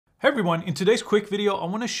Hey everyone, in today's quick video, I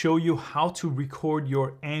want to show you how to record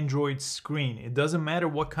your Android screen. It doesn't matter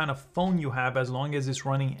what kind of phone you have, as long as it's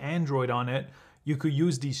running Android on it, you could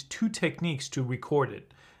use these two techniques to record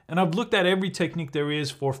it. And I've looked at every technique there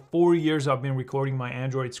is. For 4 years I've been recording my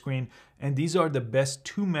Android screen, and these are the best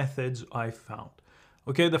two methods I've found.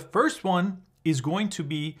 Okay, the first one is going to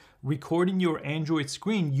be recording your Android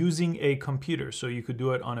screen using a computer. So you could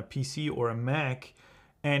do it on a PC or a Mac.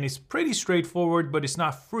 And it's pretty straightforward, but it's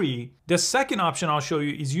not free. The second option I'll show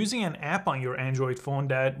you is using an app on your Android phone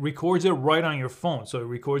that records it right on your phone. So it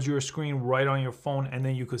records your screen right on your phone, and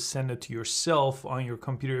then you could send it to yourself on your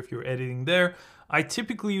computer if you're editing there. I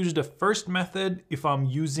typically use the first method if I'm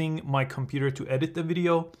using my computer to edit the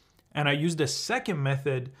video, and I use the second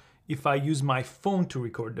method if I use my phone to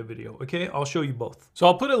record the video. Okay, I'll show you both. So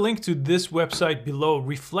I'll put a link to this website below.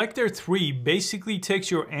 Reflector 3 basically takes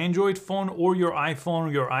your Android phone or your iPhone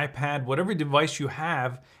or your iPad, whatever device you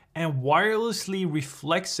have, and wirelessly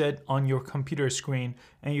reflects it on your computer screen,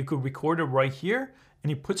 and you could record it right here, and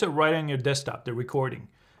he puts it right on your desktop, the recording.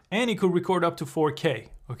 And it could record up to 4K.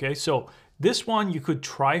 Okay, so this one you could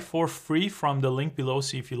try for free from the link below,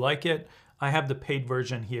 see if you like it. I have the paid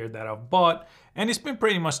version here that I've bought, and it's been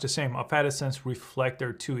pretty much the same. I've had it since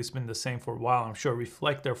Reflector 2. It's been the same for a while. I'm sure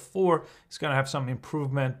Reflector 4 is gonna have some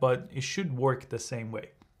improvement, but it should work the same way.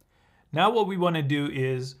 Now what we wanna do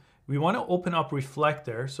is we wanna open up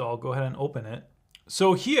Reflector, so I'll go ahead and open it.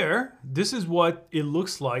 So here, this is what it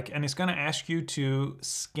looks like, and it's gonna ask you to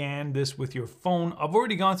scan this with your phone. I've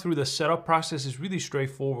already gone through the setup process. It's really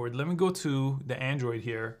straightforward. Let me go to the Android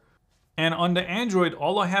here. And on the Android,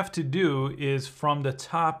 all I have to do is from the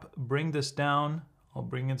top, bring this down. I'll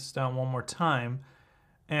bring this down one more time.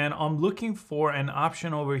 And I'm looking for an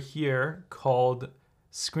option over here called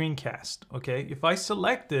Screencast. Okay, if I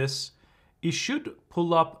select this, it should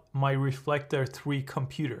pull up my Reflector 3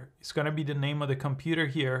 computer. It's gonna be the name of the computer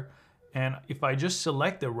here. And if I just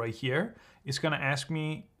select it right here, it's gonna ask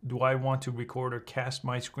me, do I want to record or cast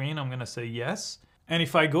my screen? I'm gonna say yes. And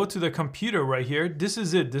if I go to the computer right here, this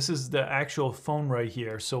is it. This is the actual phone right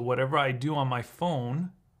here. So whatever I do on my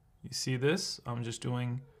phone, you see this? I'm just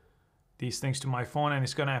doing these things to my phone, and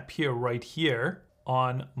it's gonna appear right here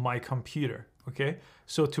on my computer, okay?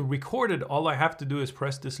 So to record it, all I have to do is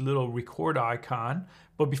press this little record icon.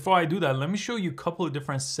 But before I do that, let me show you a couple of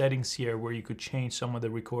different settings here where you could change some of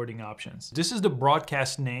the recording options. This is the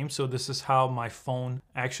broadcast name, so this is how my phone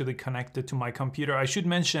actually connected to my computer. I should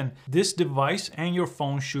mention this device and your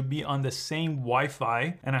phone should be on the same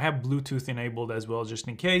Wi-Fi, and I have Bluetooth enabled as well just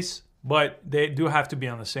in case. But they do have to be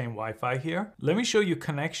on the same Wi-Fi here. Let me show you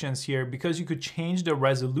connections here, because you could change the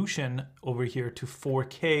resolution over here to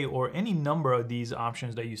 4K or any number of these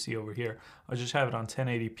options that you see over here. I'll just have it on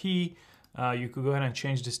 1080p. You could go ahead and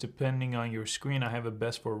change this depending on your screen. I have it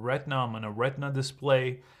best for Retina. I'm on a Retina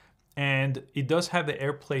display. And it does have the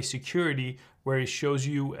AirPlay security where it shows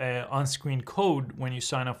you an on-screen code when you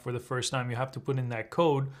sign up for the first time. You have to put in that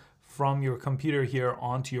code from your computer here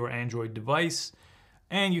onto your Android device.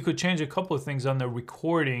 And you could change a couple of things on the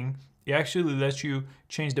recording. It actually lets you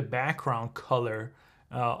change the background color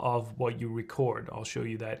of what you record. I'll show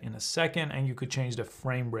you that in a second. And you could change the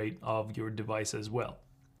frame rate of your device as well.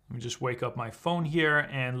 Let me just wake up my phone here,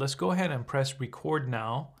 and let's go ahead and press record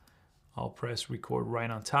now. I'll press record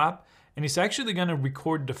right on top. And it's actually gonna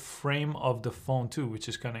record the frame of the phone too, which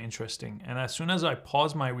is kind of interesting. And as soon as I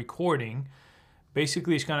pause my recording,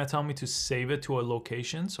 basically, it's gonna tell me to save it to a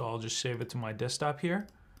location. So I'll just save it to my desktop here.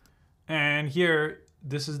 And here,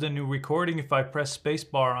 this is the new recording. If I press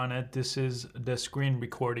spacebar on it, this is the screen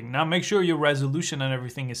recording. Now make sure your resolution and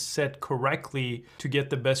everything is set correctly to get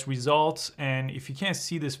the best results. And if you can't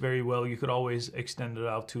see this very well, you could always extend it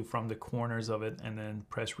out to from the corners of it and then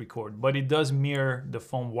press record. But it does mirror the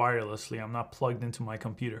phone wirelessly. I'm not plugged into my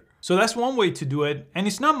computer. So that's one way to do it. And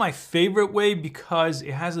it's not my favorite way because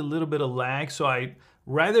it has a little bit of lag. So I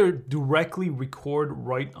rather directly record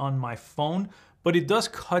right on my phone. But it does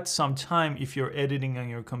cut some time if you're editing on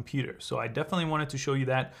your computer. So I definitely wanted to show you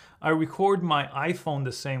that. I record my iPhone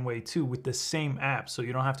the same way too, with the same app. So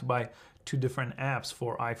you don't have to buy two different apps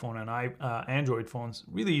for iPhone and Android phones.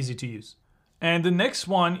 Really easy to use. And the next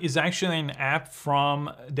one is actually an app from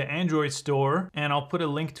the Android store. And I'll put a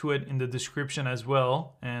link to it in the description as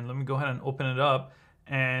well. And let me go ahead and open it up.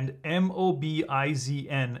 And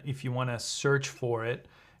Mobizen, if you wanna search for it.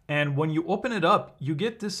 And when you open it up, you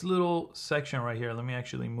get this little section right here. Let me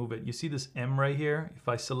actually move it. You see this M right here? If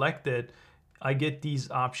I select it, I get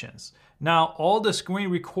these options. Now, all the screen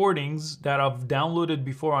recordings that I've downloaded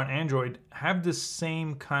before on Android have the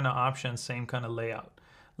same kind of option, same kind of layout.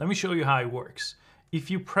 Let me show you how it works. If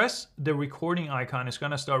you press the recording icon, it's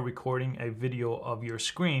gonna start recording a video of your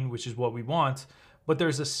screen, which is what we want. But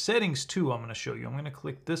there's a settings too I'm gonna show you. I'm gonna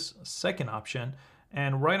click this second option,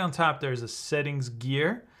 and right on top there's a settings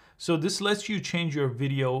gear. So this lets you change your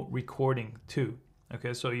video recording too.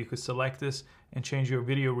 Okay, so you could select this and change your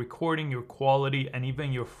video recording, your quality, and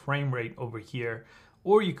even your frame rate over here.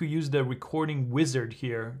 Or you could use the recording wizard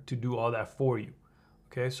here to do all that for you.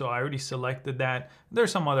 Okay, so I already selected that.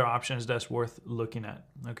 There's some other options that's worth looking at.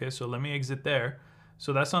 Okay, so let me exit there.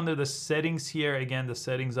 So that's under the settings here. Again, the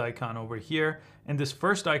settings icon over here. And this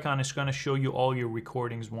first icon is gonna show you all your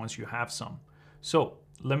recordings once you have some. So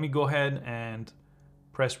let me go ahead and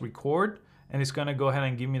press record. And it's gonna go ahead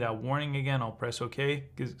and give me that warning again. I'll press OK,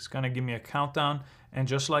 because it's gonna give me a countdown. And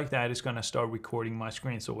just like that, it's gonna start recording my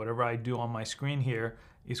screen. So whatever I do on my screen here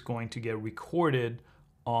is going to get recorded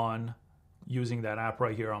on using that app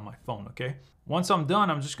right here on my phone, okay? Once I'm done,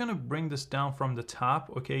 I'm just gonna bring this down from the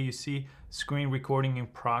top, okay? You see screen recording in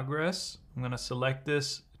progress. I'm gonna select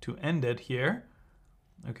this to end it here.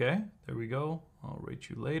 Okay, there we go. I'll rate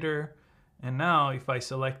you later. And now if I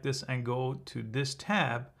select this and go to this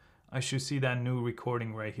tab, I should see that new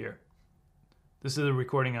recording right here. This is the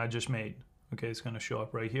recording I just made. Okay, it's gonna show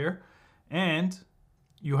up right here. And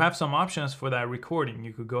you have some options for that recording.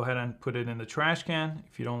 You could go ahead and put it in the trash can.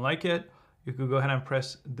 If you don't like it, you could go ahead and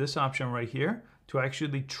press this option right here to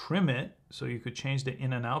actually trim it. So you could change the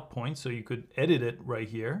in and out point. So you could edit it right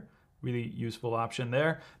here. Really useful option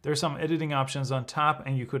there. There's some editing options on top,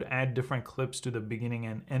 and you could add different clips to the beginning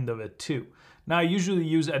and end of it too. Now I usually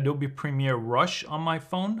use Adobe Premiere Rush on my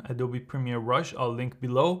phone. Adobe Premiere Rush, I'll link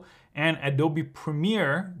below. And Adobe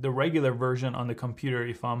Premiere, the regular version on the computer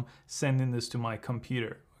if I'm sending this to my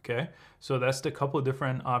computer. Okay, so that's the couple of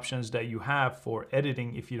different options that you have for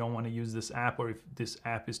editing if you don't want to use this app, or if this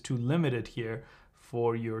app is too limited here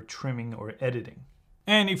for your trimming or editing.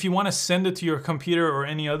 And if you want to send it to your computer or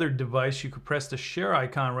any other device, you could press the share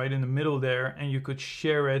icon right in the middle there, and you could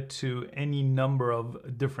share it to any number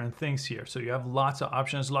of different things here. So you have lots of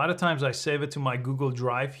options. A lot of times I save it to my Google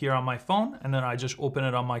Drive here on my phone, and then I just open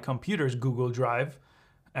it on my computer's Google Drive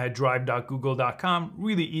at drive.google.com.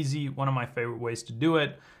 Really easy, one of my favorite ways to do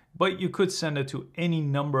it. But you could send it to any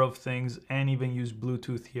number of things and even use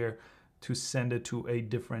Bluetooth here to send it to a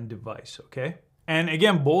different device, okay? And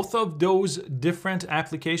again, both of those different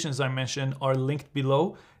applications I mentioned are linked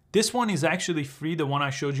below. This one is actually free, the one I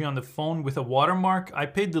showed you on the phone with a watermark. I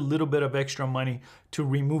paid a little bit of extra money to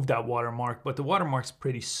remove that watermark, but the watermark's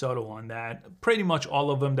pretty subtle on that. Pretty much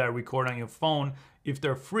all of them that record on your phone, if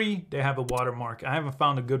they're free, they have a watermark. I haven't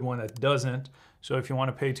found a good one that doesn't, so if you want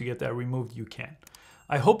to pay to get that removed, you can.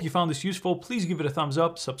 I hope you found this useful. Please give it a thumbs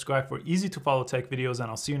up, subscribe for easy to follow tech videos, and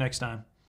I'll see you next time.